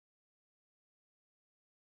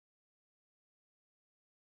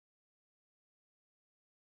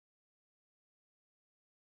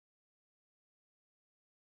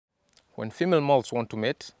When female moths want to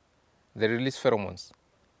mate, they release pheromones.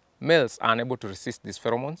 Males are unable to resist these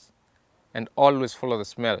pheromones and always follow the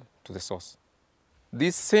smell to the source.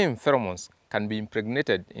 These same pheromones can be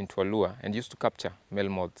impregnated into a lure and used to capture male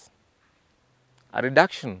moths. A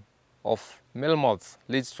reduction of male moths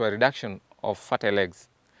leads to a reduction of fertile eggs.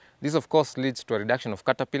 This, of course, leads to a reduction of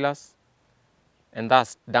caterpillars and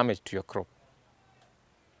thus damage to your crop.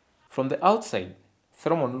 From the outside,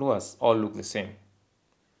 pheromone lures all look the same.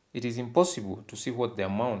 It is impossible to see what the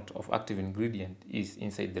amount of active ingredient is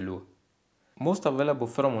inside the lure. Most available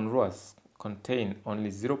pheromone lures contain only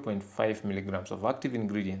 0.5 milligrams of active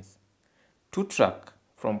ingredients. Tuta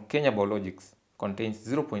from Kenya Biologics contains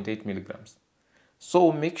 0.8 milligrams.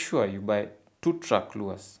 So make sure you buy Tuta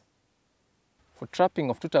lures. For trapping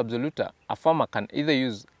of Tuta absoluta, a farmer can either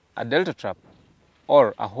use a delta trap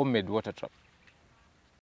or a homemade water trap.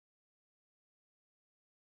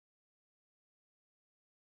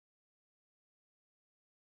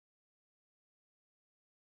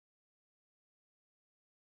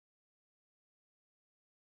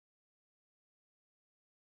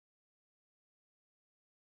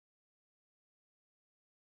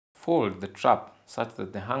 Fold the trap such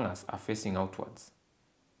that the hangers are facing outwards.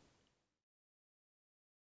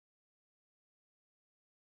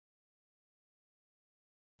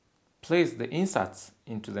 Place the inserts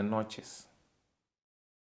into the notches.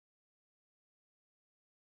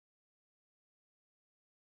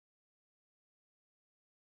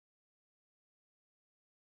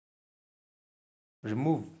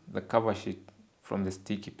 Remove the cover sheet from the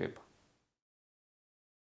sticky paper.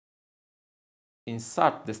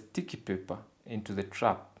 Insert the sticky paper into the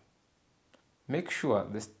trap. Make sure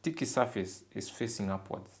the sticky surface is facing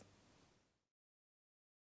upwards.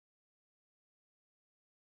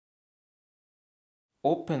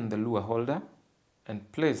 Open the lure holder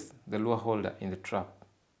and place the lure holder in the trap.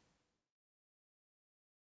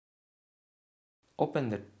 Open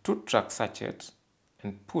the Tuta sachet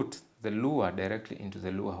and put the lure directly into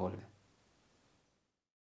the lure holder.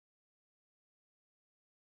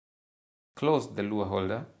 Close the lure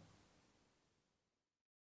holder.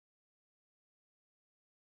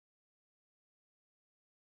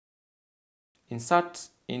 Insert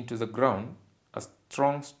into the ground a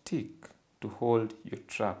strong stick to hold your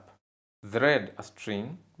trap. Thread a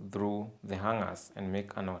string through the hangers and make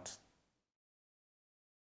a knot.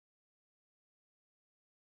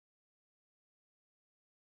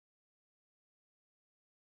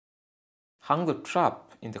 Hang the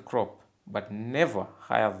trap in the crop, but never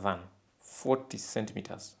higher than 40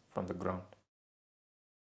 centimeters from the ground.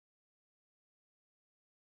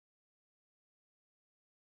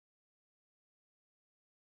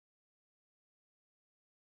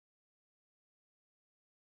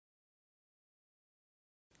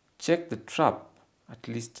 Check the trap at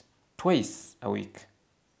least twice a week.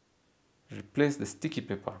 Replace the sticky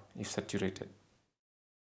paper if saturated.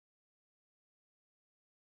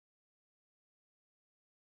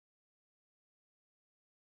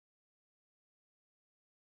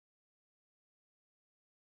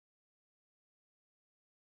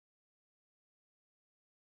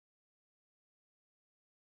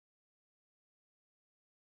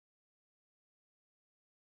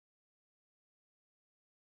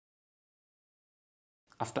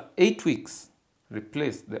 After 8 weeks,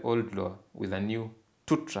 replace the old lure with a new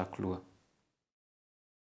Tuta lure.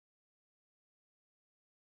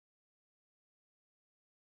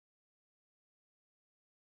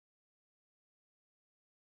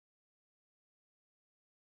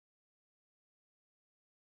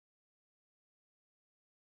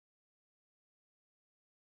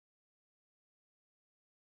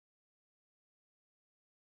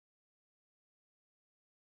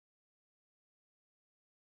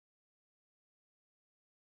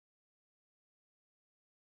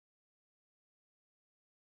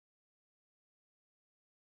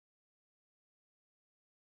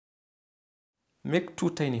 Make 2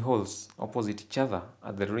 tiny holes opposite each other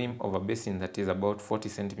at the rim of a basin that is about 40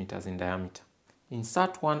 centimeters in diameter.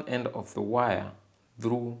 Insert one end of the wire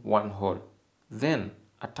through one hole. Then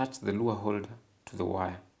attach the lure holder to the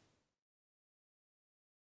wire.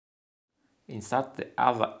 Insert the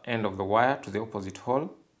other end of the wire to the opposite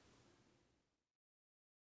hole.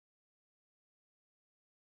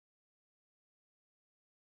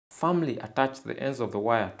 Firmly attach the ends of the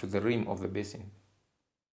wire to the rim of the basin.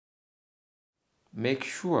 Make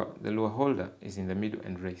sure the lure holder is in the middle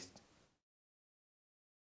and raised.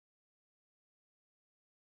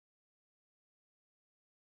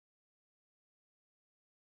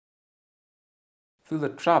 Fill the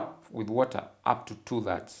trap with water up to 2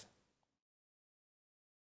 thirds.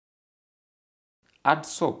 Add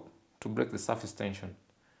soap to break the surface tension.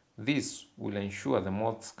 This will ensure the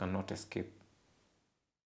moths cannot escape.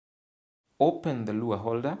 Open the lure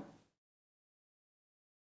holder.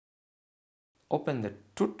 Open the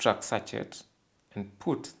 2-track sachet and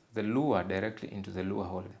put the lure directly into the lure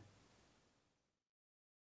holder.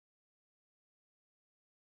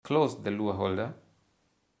 Close the lure holder.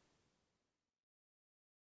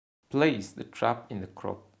 Place the trap in the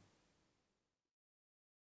crop.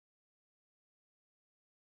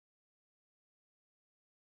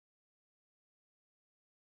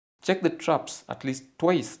 Check the traps at least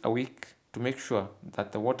twice a week to make sure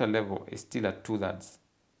that the water level is still at 2/3.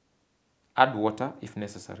 Add water if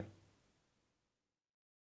necessary.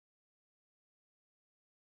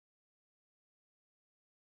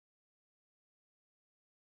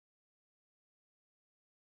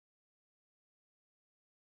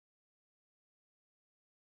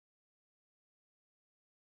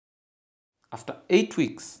 After 8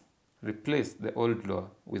 weeks, replace the old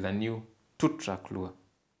lure with a new 2-track lure.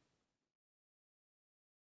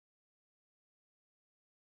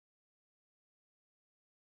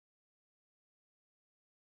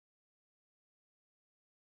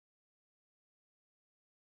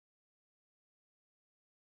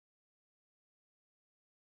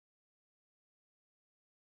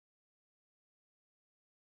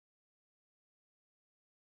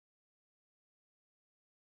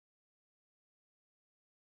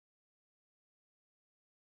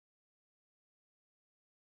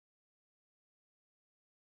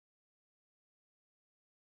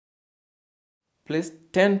 Place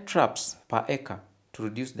 10 traps per acre to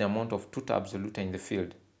reduce the amount of Tuta absoluta in the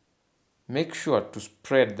field. Make sure to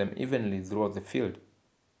spread them evenly throughout the field.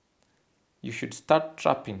 You should start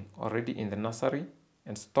trapping already in the nursery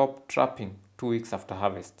and stop trapping 2 weeks after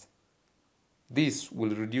harvest. This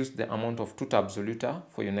will reduce the amount of Tuta absoluta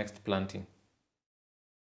for your next planting.